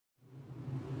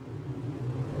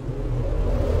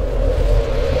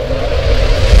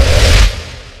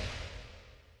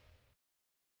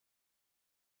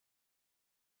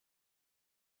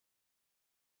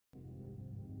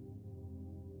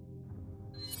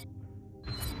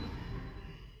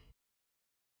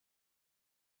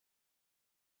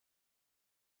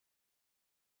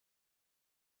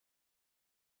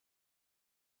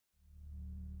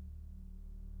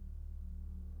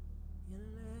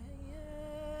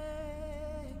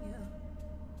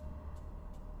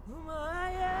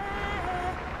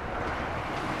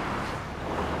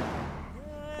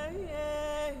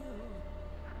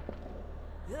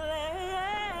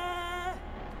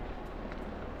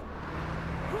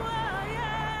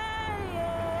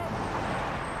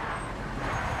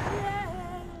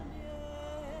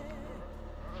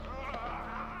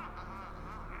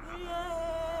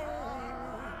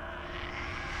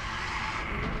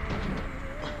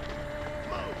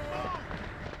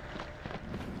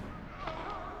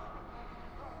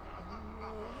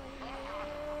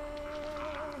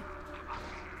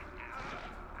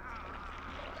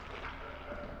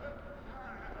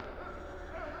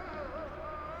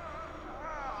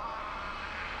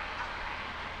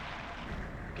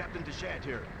Captain Deshant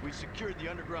here. We've secured the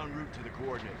underground route to the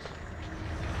coordinates.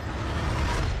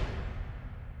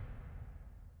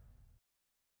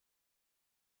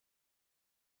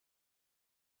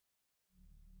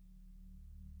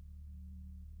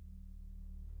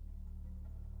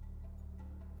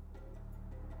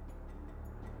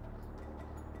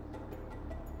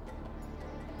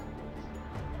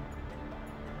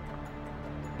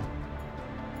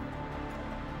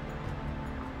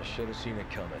 I should have seen it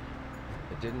coming.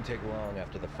 It didn't take long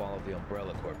after the fall of the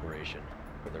Umbrella Corporation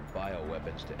for their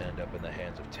bioweapons to end up in the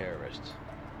hands of terrorists.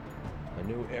 A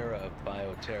new era of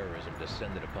bioterrorism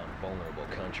descended upon vulnerable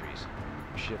countries,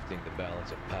 shifting the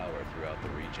balance of power throughout the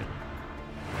region.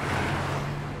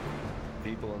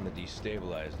 People in the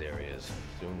destabilized areas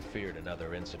soon feared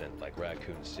another incident like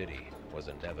Raccoon City was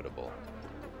inevitable.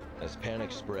 As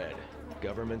panic spread,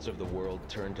 governments of the world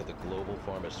turned to the Global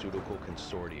Pharmaceutical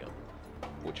Consortium,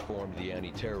 which formed the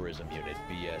Anti-Terrorism Unit,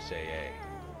 BSAA.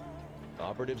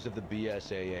 Operatives of the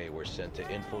BSAA were sent to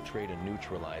infiltrate and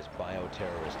neutralize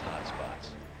bioterrorist hotspots,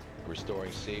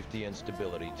 restoring safety and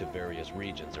stability to various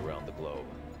regions around the globe.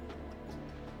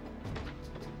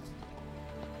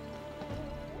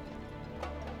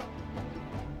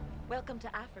 Welcome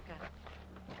to Africa.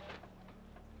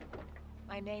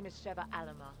 My name is Sheva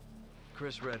Alomar.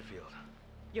 Chris Redfield.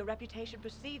 Your reputation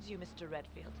precedes you, Mr.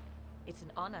 Redfield. It's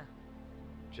an honor.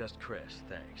 Just Chris,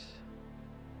 thanks.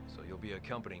 So you'll be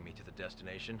accompanying me to the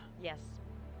destination? Yes.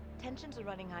 Tensions are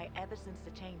running high ever since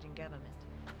the change in government.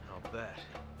 I'll bet.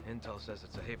 Intel says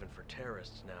it's a haven for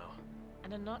terrorists now.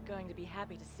 And I'm not going to be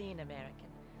happy to see an American,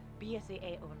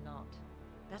 BSAA or not.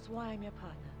 That's why I'm your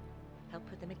partner. Help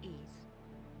put them at ease.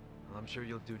 Well, I'm sure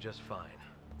you'll do just fine.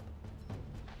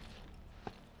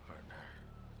 Partner.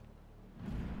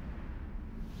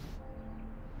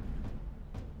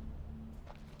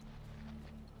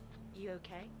 You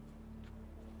okay?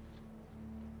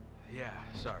 Yeah,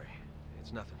 sorry.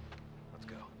 It's nothing. Let's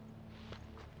go.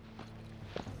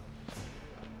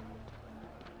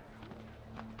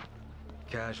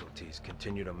 Casualties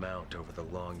continue to mount over the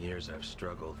long years I've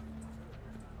struggled.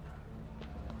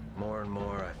 More and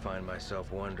more, I find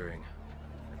myself wondering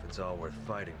if it's all worth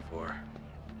fighting for.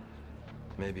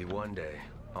 Maybe one day,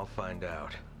 I'll find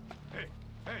out. Hey,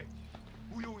 hey!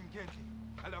 Huyo Ngenzi,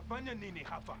 alafanya nini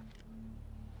hapa?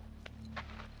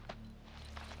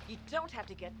 You don't have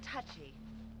to get touchy.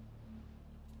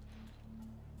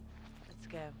 Let's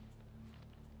go.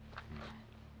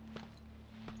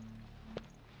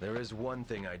 There is one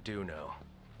thing I do know.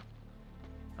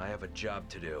 I have a job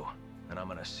to do, and I'm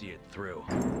gonna see it through.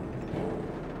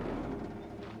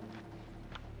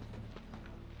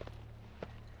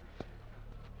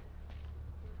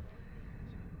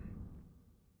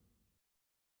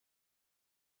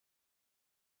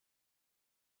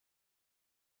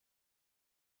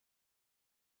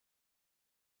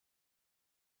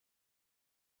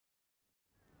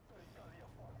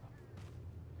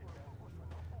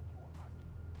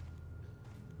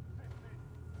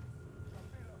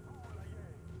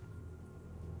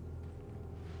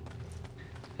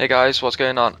 Hey guys, what's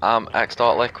going on? I'm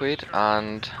X.Liquid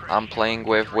and I'm playing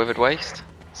with Withered Waste.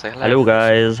 Say hello. Hello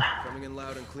guys. Coming in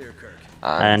loud and clear, Kirk.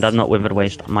 And I'm not Withered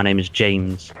Waste, my name is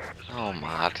James. Oh,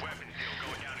 mad.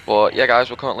 But yeah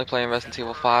guys, we're currently playing Resident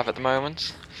Evil 5 at the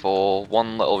moment, for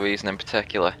one little reason in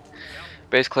particular.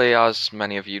 Basically, as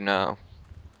many of you know...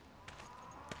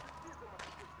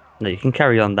 No, you can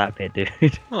carry on that bit, dude.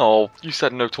 Oh, you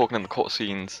said no talking in the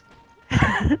cutscenes.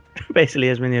 Basically,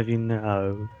 as many of you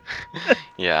know.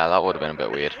 Yeah, that would have been a bit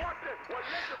weird.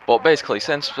 But basically,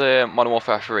 since the Modern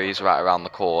Warfare 3 is right around the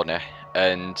corner,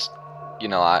 and, you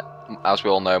know, like, as we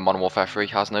all know, Modern Warfare 3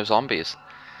 has no zombies.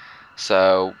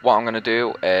 So, what I'm going to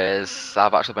do is,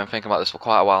 I've actually been thinking about this for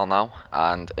quite a while now,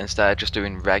 and instead of just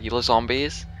doing regular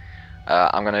zombies,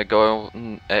 I'm going to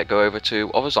go over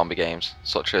to other zombie games,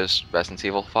 such as Resident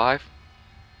Evil 5,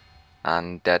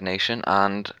 and Dead Nation,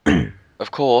 and,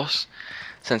 of course,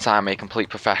 since I'm a complete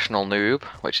professional noob,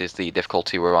 which is the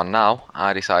difficulty we're on now,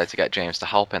 I decided to get James to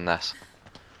help in this.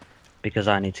 Because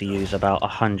I need to use about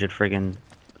 100 friggin'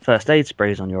 first aid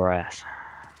sprays on your ass.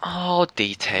 Oh,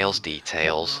 details,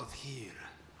 details.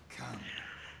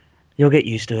 You'll get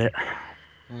used to it.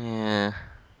 Yeah.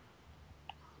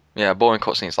 Yeah, boring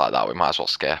cutscenes like that we might as well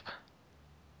skip.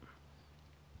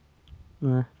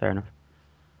 Fair enough.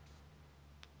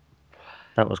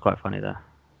 That was quite funny though.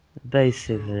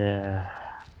 Basically,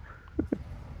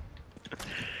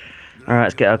 Alright,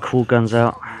 let's get our cool guns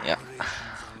out. Yeah.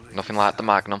 Nothing like the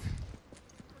Magnum.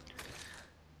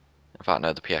 In fact,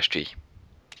 no, the PSG.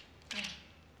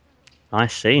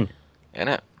 Nice scene.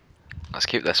 Innit? Let's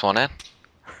keep this one in.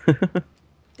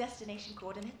 destination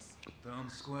coordinates? Town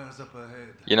squares up ahead.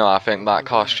 You know, I think that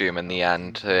costume in the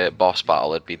end boss battle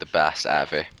would be the best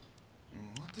ever.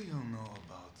 What do you know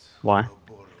about Why?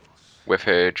 Ouroboros? With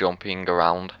her jumping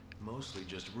around. Mostly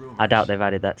just rumors. I doubt they've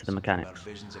added that to the mechanics.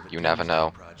 You never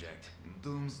know. Project.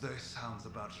 Doomsday sounds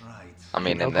about right. I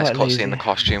mean, Got in this quite cutscene, the lazy.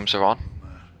 costumes are on.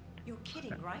 You're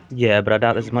kidding, right? Yeah, but I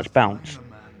doubt there's as much bounce. Find a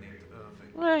man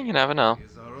named Irving. You never know.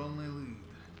 He's our only lead.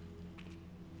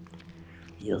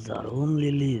 Here's our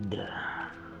only lead.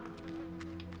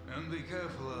 And be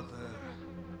careful out there.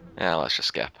 Yeah, let's just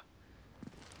skip.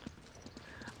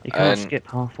 You can't And- skip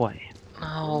halfway.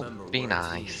 No, be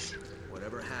nice.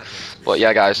 Whatever happens. But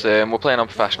yeah, guys, we're playing on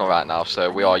professional right now,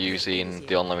 so we are using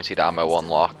the unlimited ammo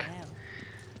unlock.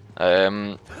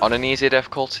 On an easy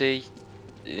difficulty,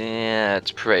 yeah,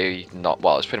 it's pretty not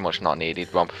well. It's pretty much not needed.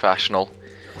 We're on professional.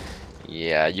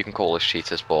 Yeah, you can call us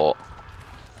cheaters, but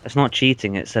It's not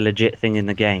cheating, it's a legit thing in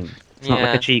the game. It's not like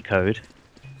Yeah. a cheat code.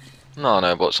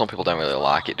 no, but some people don't really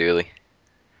like it, do they?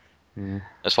 Yeah,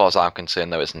 As far as I'm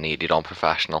concerned, though, it's needed on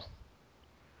professional.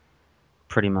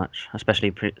 pretty much.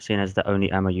 Especially seeing as the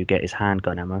only ammo you get is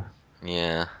handgun ammo.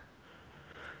 Yeah.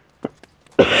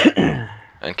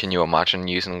 And can you imagine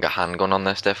using a handgun on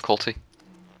this difficulty?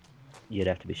 You'd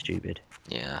have to be stupid.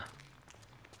 Yeah.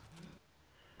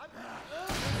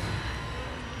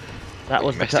 That You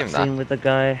was the missed him there. cutscene with the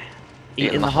guy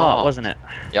eating the the heart, heart. wasn't it?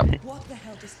 What the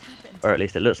hell just happened? Or at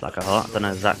least it looks like a heart. I don't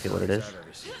know exactly what it is.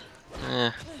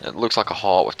 Yeah. It looks like a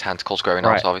heart with tentacles growing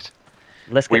Right. out of it.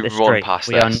 Let's We get this run straight. past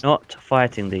We are this. not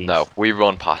fighting these. No, we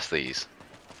run past these.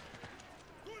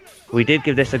 We did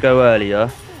give this a go earlier,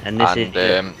 and this And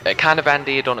is it kind of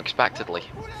ended unexpectedly.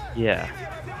 yeah.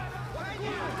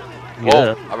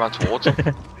 Whoa, I ran towards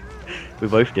him. We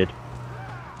both did.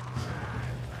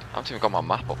 I haven't even got my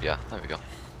map up yet. There we go.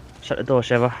 Shut the door,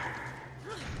 Shiver.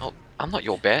 Oh, I'm not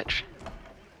your bitch.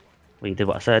 Well, you did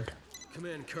what I said.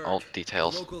 Command Kirk. All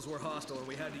details. Locals were hostile and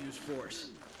we had to use force.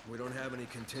 We don't have any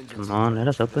contingency. Come on, let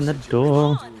us open the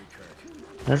door.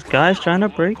 There's guys trying to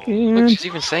break Look, in. she's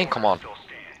even saying, come on.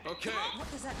 Okay. What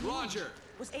does that mean? Roger.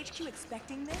 Was HQ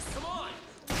expecting this? Come on.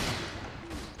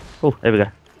 Oh, there we go.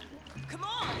 Come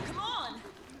on!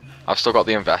 I've still got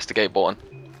the investigate button.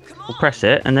 Come We'll press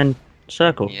it and then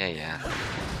circle. Yeah.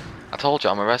 I told you,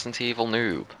 I'm a Resident Evil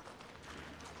noob.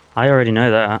 I already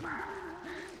know that.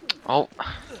 Oh,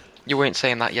 you weren't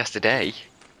saying that yesterday.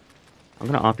 I'm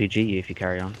gonna RPG you if you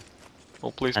carry on.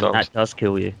 Oh, please And don't. that does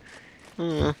kill you.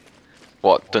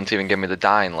 What, doesn't even give me the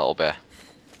dying little bit?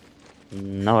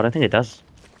 No, I don't think it does.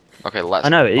 Okay, let's I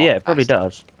know, not yeah, it probably test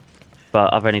does.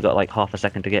 But I've only got like half a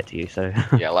second to get to you, so.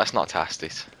 Yeah, let's not test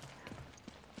it.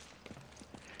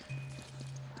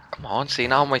 Come on, see,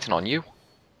 now I'm waiting on you.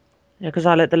 Yeah, because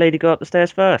I let the lady go up the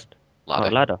stairs first. Ladder. Oh,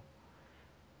 ladder.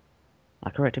 I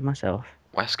corrected myself.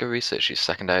 Wesker researches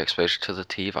secondary exposure to the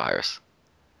T-virus.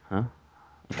 Huh?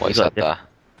 What You he got said a there.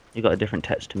 You got a different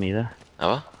text to me there.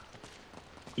 Oh?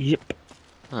 Yep.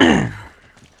 Oh.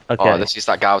 Okay. Oh, this is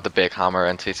that guy with the big hammer,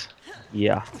 isn't it?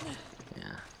 Yeah.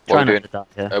 What Try are we not doing? to die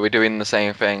here. Are we doing the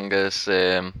same thing as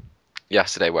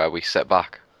yesterday, where we sit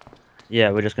back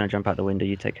Yeah, we're just gonna jump out the window.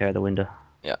 You take care of the window.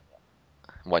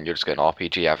 when you're just going to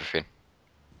RPG everything?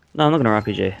 No, I'm not gonna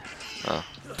RPG. Oh.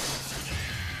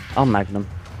 I'll magnum.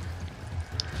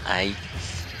 Aye.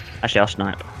 Actually, I'll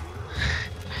snipe.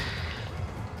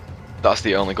 That's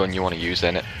the only gun you want to use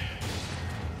in it.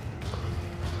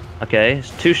 Okay,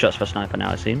 it's 2 shots for sniper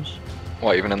now, it seems.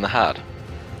 What, even in the head?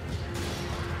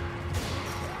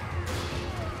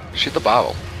 Shoot the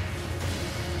barrel.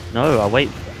 No, I'll wait.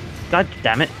 God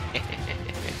damn it.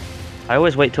 I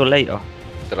always wait till later.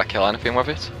 Did I kill anything with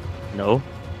it? No,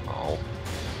 Oh.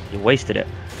 you wasted it.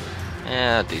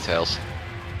 Yeah, details.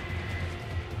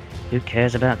 Who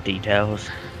cares about details?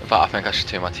 In fact, I think I should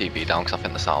turn my TV down because I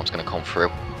think the sound's going to come through.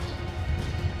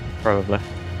 Probably.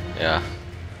 Yeah.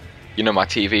 You know, my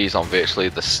TV's on virtually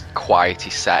the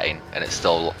quietest setting and it's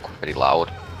still pretty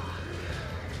loud.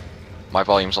 My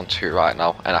volume's on 2 right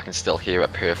now and I can still hear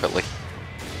it perfectly.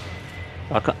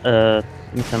 I can't, let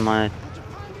me turn my...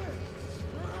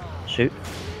 Shoot.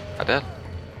 I did.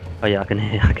 Oh yeah, I can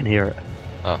hear it.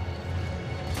 Oh.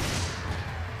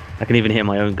 I can even hear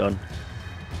my own gun.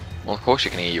 Well, of course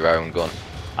you can hear your own gun.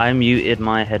 I muted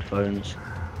my headphones.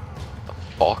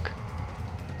 Fuck.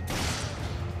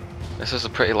 This is a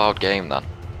pretty loud game then.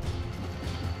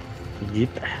 Yep.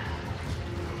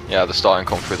 Yeah, they're starting to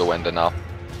come through the window now.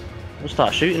 We'll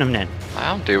start shooting them then. I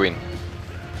am doing.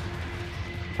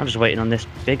 I'm just waiting on this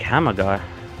big hammer guy.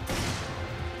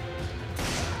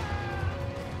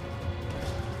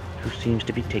 Who seems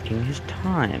to be taking his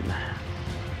time.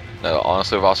 No,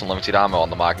 honestly, without unlimited ammo on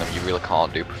the Magnum, you really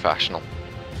can't do professional.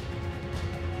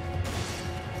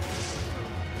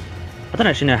 I don't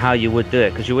actually know how you would do it,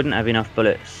 because you wouldn't have enough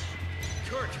bullets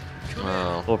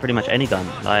Oh, for pretty much any gun.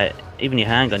 Like, even your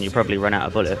handgun, you probably run out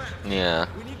of bullets, yeah.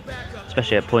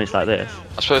 especially at points like this.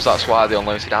 I suppose that's why the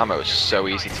unlimited ammo is so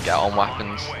easy to get on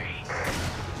weapons.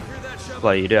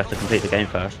 Well, you do have to complete the game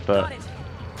first, but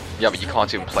Yeah, but you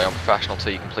can't even play on professional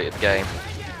until you completed the game.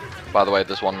 By the way,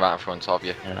 there's one right in front of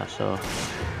you. yeah, so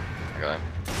Okay.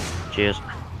 cheers.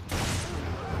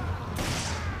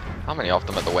 How many of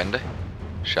them at the window?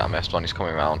 Shit, I missed one. He's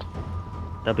coming round.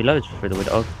 There'll be loads through the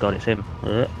window. Oh god, it's him.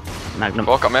 Magnum.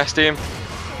 Fuck, I missed him.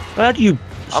 Where do you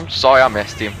I'm sorry I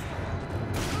missed him.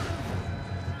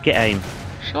 get aim?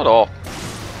 Shut up.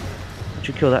 How'd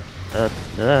you kill that?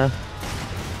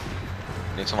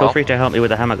 Need some Feel help? free to help me with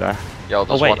the hammer guy. Yo,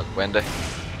 there's wait. one at the window.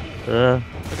 Look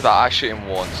at that, I shoot him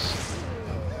once.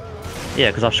 Yeah,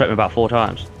 because I've shot him about 4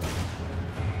 times.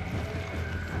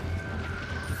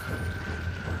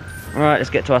 Alright, let's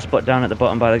get to our spot down at the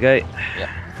bottom by the gate. Yeah.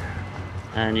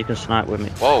 And you can snipe with me.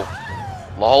 Whoa.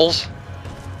 Lols.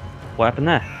 What happened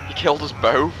there? He killed us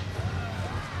both.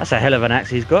 That's a hell of an axe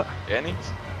he's got. Yeah, he?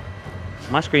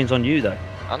 My screen's on you though.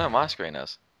 I know my screen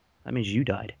is. That means you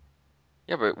died.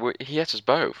 Yeah, but he hit us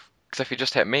both. Because if he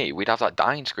just hit me, we'd have that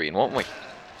dying screen, wouldn't we?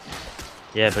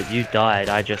 Yeah, but you died.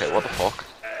 I just... Okay, what the fuck?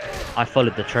 I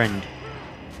followed the trend.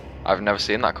 I've never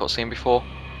seen that cutscene before.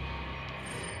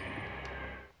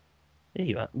 Yeah,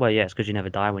 you are. Well, yeah, it's because you never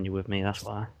die when you're with me, that's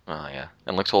why. Oh, yeah.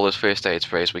 And look at all those first aid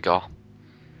sprays we got.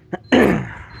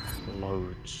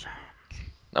 Loads.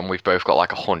 And we've both got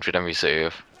like 100 in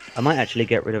reserve. I might actually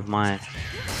get rid of my...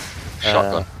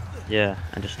 Shotgun. Yeah,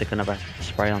 and just stick another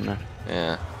spray on there.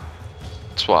 Yeah.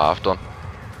 That's what I've done.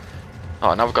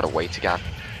 Oh, now we've got to wait again.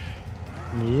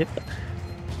 Yep.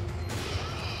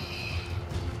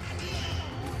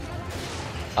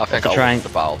 I think to I'll try win and- the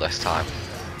battle this time.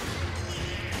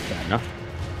 Fair enough.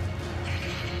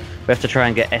 We have to try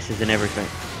and get S's in everything.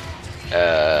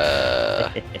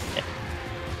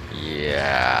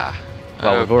 Yeah.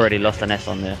 Well, we've already lost an S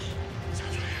on this.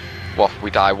 Well, if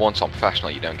we die once on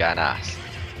professional, you don't get an ass.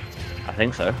 I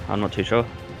think so. I'm not too sure.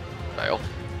 Fail.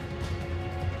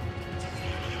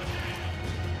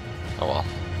 Oh well.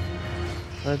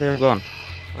 Where they're gone.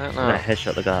 I don't I'm gonna know.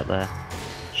 headshot the guy up there.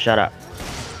 Shut up.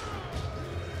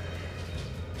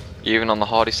 Even on the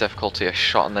hardest difficulty, a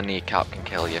shot in the kneecap can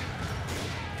kill you.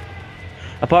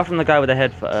 Apart from the guy with the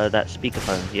head, that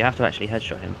speakerphone, you have to actually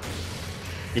headshot him.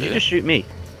 Did you Yeah. just shoot me?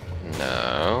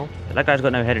 No. That guy's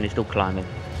got no head and he's still climbing.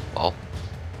 Well.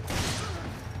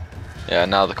 Yeah,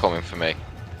 now they're coming for me.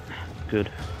 Good.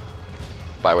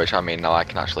 By which I mean now I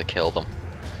can actually kill them.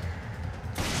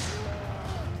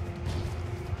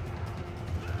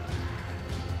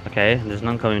 Okay, there's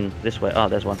none coming this way. Oh,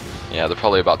 there's one. Yeah, they're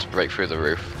probably about to break through the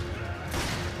roof.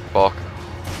 Fuck.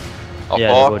 Oh,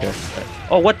 Yeah, fuck. they will do.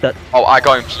 Oh, what the? Oh, I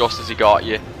got him just as he got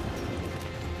you.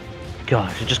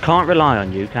 Gosh, I just can't rely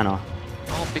on you, can I?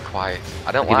 Oh, be quiet.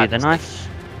 I don't I'll give you like the this. nice.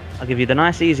 I'll give you the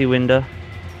nice easy window.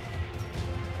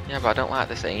 Yeah, but I don't like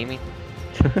this aiming.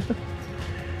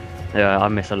 Yeah, I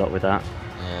miss a lot with that.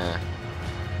 Yeah.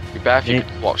 Be better if you Yeah.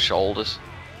 could swap shoulders.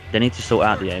 They need to sort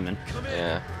out the aiming.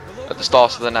 Yeah. At the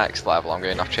start of the next level, I'm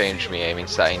going to have changed my aiming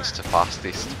settings to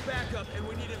fastest.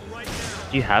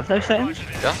 Do you have those settings?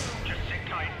 Yeah.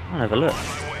 I'll have a look.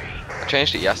 I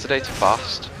changed it yesterday to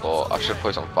fast, but I should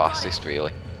put it on fastest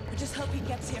really. I just hope he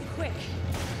gets here quick.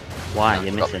 Why? Yeah,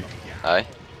 You're got- missing. Hey, I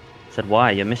said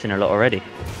why? You're missing a lot already.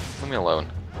 leave me alone.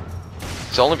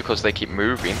 It's only because they keep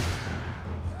moving.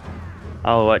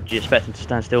 Oh, what? Do you expect them to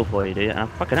stand still for you, do you? Oh,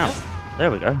 fucking hell.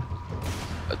 There we go.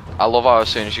 I love how as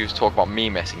soon as you talk about me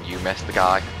missing, you miss the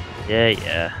guy. Yeah,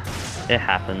 yeah. It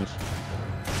happens.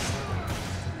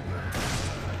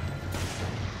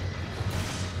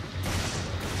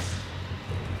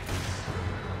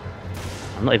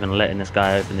 I'm not even letting this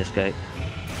guy open this gate.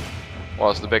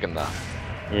 What's the big one there?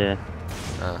 Yeah.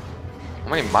 How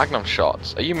many magnum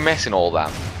shots? Are you missing all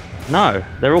them? No,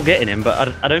 they're all getting him,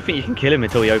 but I don't think you can kill him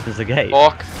until he opens the gate.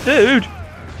 Fuck. Dude!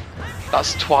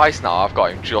 That's twice now I've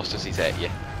got him just as he's hit you.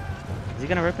 Is he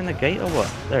gonna open the gate or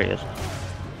what? There he is.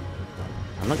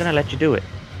 I'm not gonna let you do it.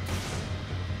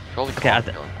 Surely Okay, can't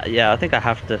kill him. yeah, I think I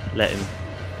have to let him.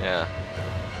 Yeah.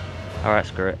 Alright,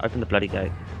 screw it. Open the bloody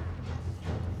gate.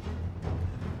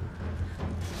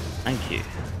 Thank you.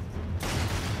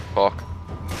 Fuck.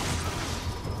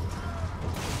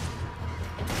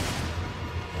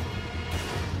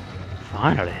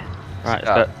 Finally. Right,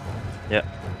 Yeah. let's go. Yep.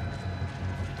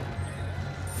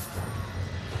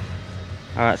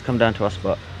 Alright, let's come down to our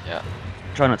spot. Yeah.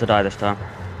 Try not to die this time.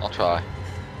 I'll try.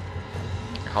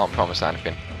 Can't promise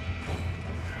anything.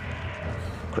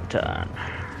 Quick turn.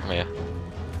 Come here.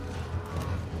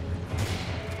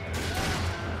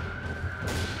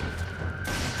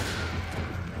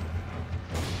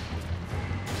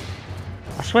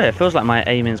 swear, it feels like my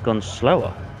aiming's gone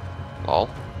slower. Lol.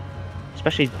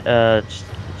 Especially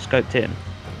scoped in.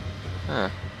 Huh.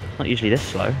 It's not usually this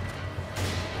slow.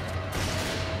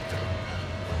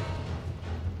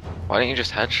 Why don't you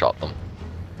just headshot them?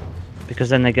 Because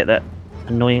then they get that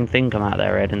annoying thing come out of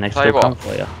their head and they Tell you still come what.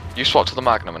 for you. You swap to the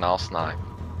Magnum and I'll snipe.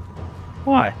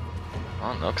 Why?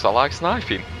 I don't know, because I like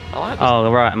sniping. I like this. Oh,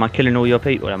 right. Am I killing all your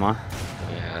people, am I?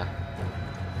 Yeah.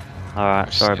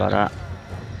 Alright, sorry about that.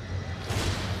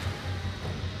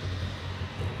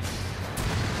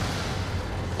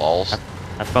 Lols.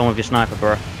 Have fun with your sniper,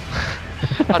 bro.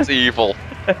 That's evil.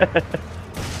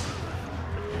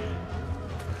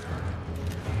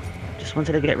 Just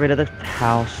wanted to get rid of the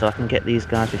house so I can get these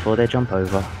guys before they jump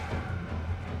over.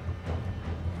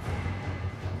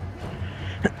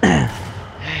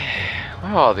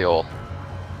 Where are they all?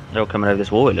 They're all coming over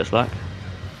this wall, it looks like.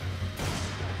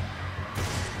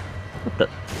 What the?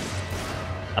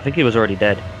 I think he was already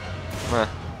dead. Meh.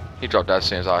 He dropped dead as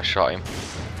soon as I shot him.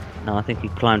 No, I think he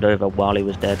climbed over while he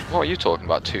was dead. What are you talking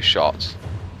about? 2 shots?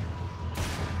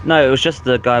 No, it was just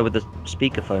the guy with the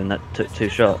speakerphone that took 2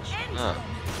 shots. Oh.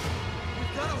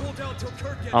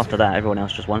 After that, everyone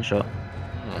else just 1 shot.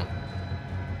 Hmm.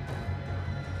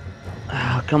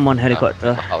 Ah, come on,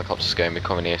 helicopter. The helicopter's going to be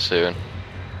coming here soon.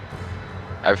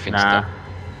 Everything's Nah. done.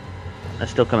 They're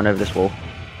still coming over this wall.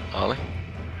 Are they?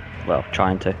 Well,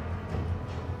 trying to.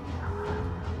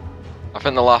 I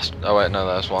think the last... Oh wait, no,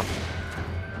 there's one.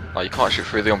 Oh, you can't shoot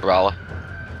through the umbrella.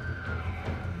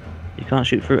 You can't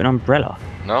shoot through an umbrella.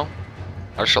 No?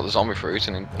 I just shot the zombie through it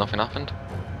and nothing happened.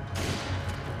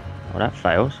 Well, that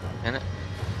fails. Innit?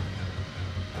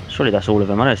 Surely that's all of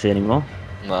them. I don't see any more.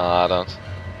 Nah, I don't.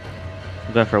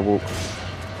 I'm going for a walk.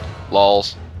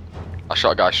 Lols. I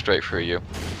shot a guy straight through you.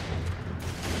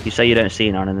 You say you don't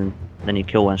see none, and then you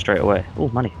kill one straight away. Oh,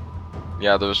 money.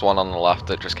 Yeah, there was one on the left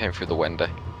that just came through the window.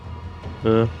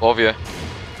 Uh, Above you.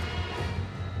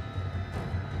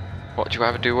 What do you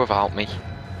ever do without me?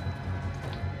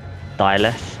 die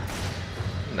less.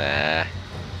 Nah,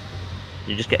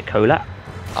 You just get a cola.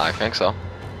 I think so.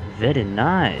 Very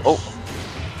nice. Oh.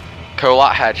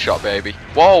 Colat headshot, baby.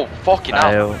 Whoa, fucking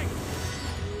hell.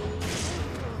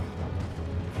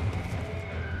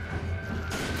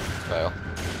 Fail.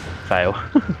 Fail. Fail.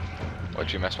 Or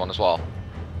did you miss one as well?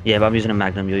 Yeah, but I'm using a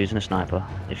Magnum. You're using a sniper.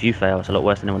 If you fail, it's a lot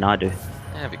worse than when I do.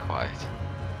 Yeah, be quiet.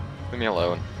 Leave me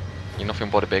alone. You're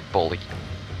nothing but a big bully.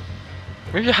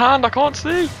 Move your hand, I can't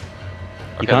see!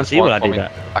 You can't see while I do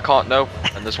that. I can't, no.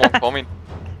 And there's one coming.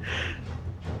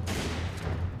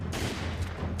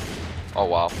 Oh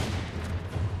wow.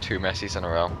 2 Messis in a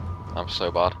row. I'm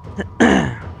so bad.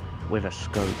 With a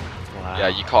scope. Wow. Yeah,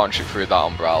 you can't shoot through that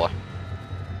umbrella.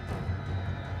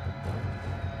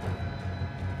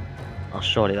 Oh,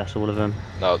 surely that's all of them.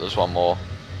 No, there's one more.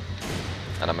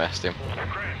 And I missed him.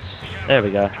 There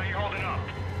we go.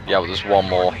 Yeah, but there's one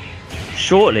more.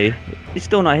 Shortly? He's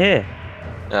still not here.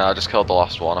 Yeah, I just killed the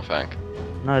last one, I think.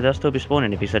 No, they'll still be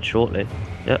spawning if he said shortly.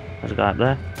 Yep, there's a guy up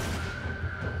there.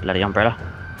 Bloody umbrella.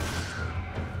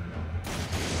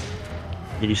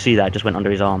 Did you see that? It just went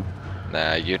under his arm.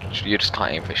 Nah, you just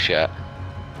can't aim for shit.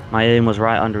 My aim was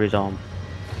right under his arm.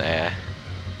 Nah.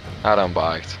 I don't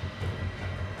bite.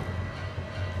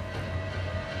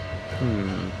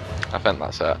 I think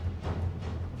that's it.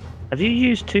 Have you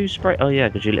used 2 spray? Oh yeah,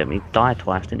 because you let me die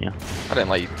twice, didn't you? I didn't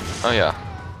let you... Oh yeah.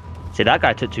 See, that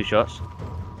guy took 2 shots.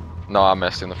 No, I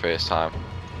missed him the first time.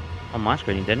 On my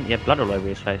screen he didn't. He had blood all over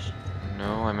his face. No,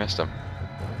 I missed him.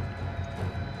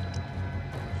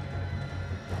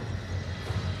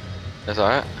 Is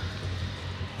that it?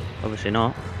 Obviously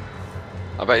not.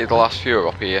 I bet you the last few are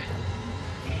up here.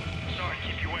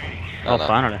 Oh, no.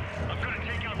 finally.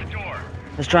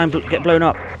 Let's try and get blown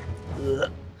up.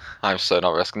 I'm so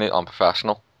not risking it, I'm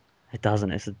professional. It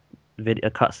doesn't. It's a video,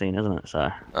 a cutscene, isn't it? So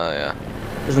Oh yeah.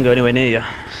 it doesn't go anywhere near you.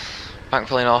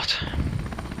 Thankfully not.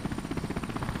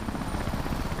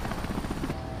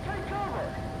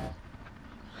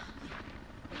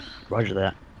 Roger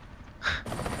that.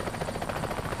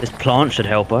 This plant should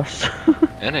help us.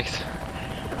 Innit?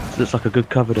 This looks like a good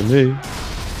cover to me.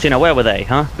 See, now where were they,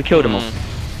 huh? We killed them all.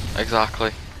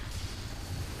 Exactly.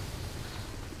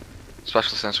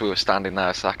 Especially since we were standing there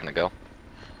a second ago.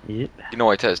 Yep. You know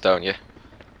what it is, don't you?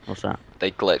 What's that?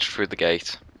 They glitched through the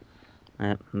gate.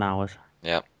 Mowers.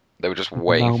 Yep. They were just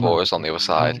waiting for Mow. us on the other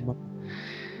side.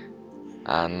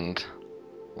 And...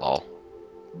 lol.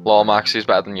 Lol, Max, who's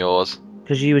better than yours?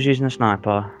 Because you was using a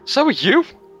sniper. So were you!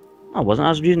 I wasn't. I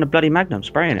was using a bloody Magnum,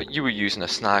 spraying it. You were using a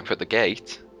sniper at the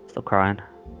gate. Still crying.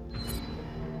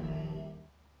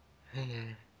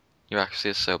 Your accuracy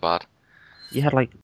is so bad. You had like